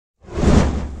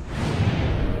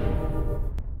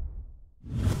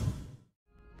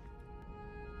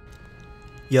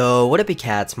Yo, what up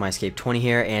bigcats, myescape20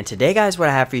 here, and today guys what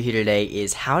I have for you here today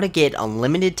is how to get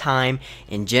unlimited time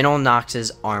in General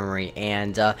Knoxx's Armory.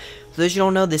 And for those you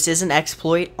don't know, this is an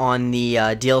exploit on the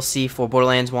DLC for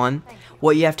Borderlands 1.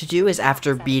 What you have to do is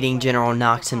after beating General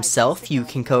Knoxx himself, you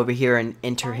can go over here and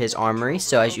enter his armory.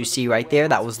 So as you see right there,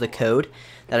 that was the code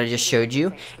that I just showed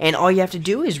you. And all you have to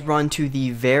do is run to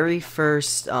the very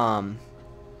first,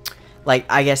 like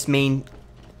I guess main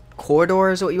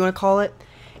corridor is what you want to call it.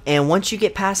 And once you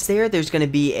get past there, there's going to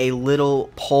be a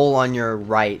little pole on your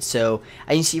right. So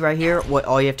as you see right here, what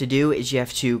all you have to do is you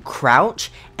have to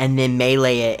crouch and then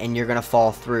melee it, and you're going to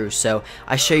fall through. So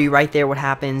I show you right there what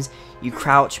happens. You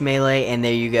crouch, melee, and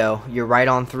there you go. You're right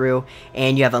on through,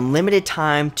 and you have unlimited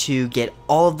time to get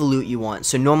all of the loot you want.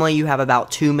 So normally you have about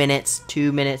 2 minutes,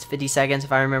 50 seconds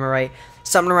if I remember right.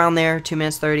 Something around there, 2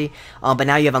 minutes 30. But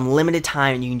now you have unlimited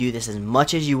time, and you can do this as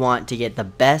much as you want to get the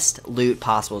best loot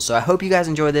possible. So I hope you guys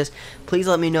enjoyed this. Please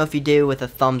let me know if you do with a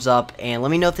thumbs up, and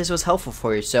let me know if this was helpful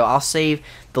for you. So I'll save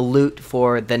the loot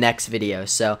for the next video.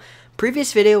 So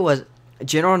previous video was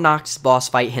General Knoxx's boss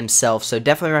fight himself, so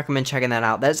definitely recommend checking that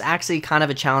out. That's actually kind of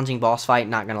a challenging boss fight,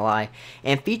 not gonna lie.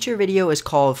 And feature video is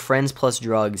called Friends Plus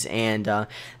Drugs, and that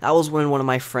was when one of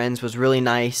my friends was really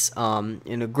nice, and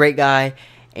a great guy,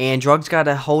 and drugs got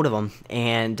a hold of him,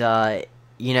 and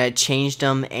you know, it changed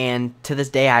him, and to this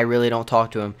day I really don't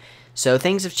talk to him. So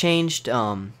things have changed,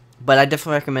 but I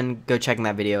definitely recommend go checking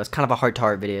that video. It's kind of a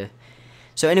heart-to-heart video.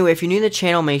 So anyway, if you're new to the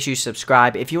channel, make sure you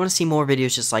subscribe. If you want to see more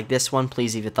videos just like this one,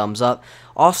 please leave a thumbs up.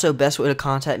 Also, best way to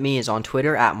contact me is on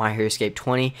Twitter at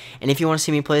myescape20. And if you want to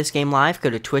see me play this game live, go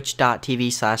to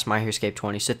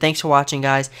twitch.tv/myescape20. So thanks for watching,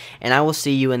 guys, and I will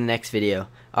see you in the next video.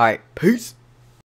 Alright, peace!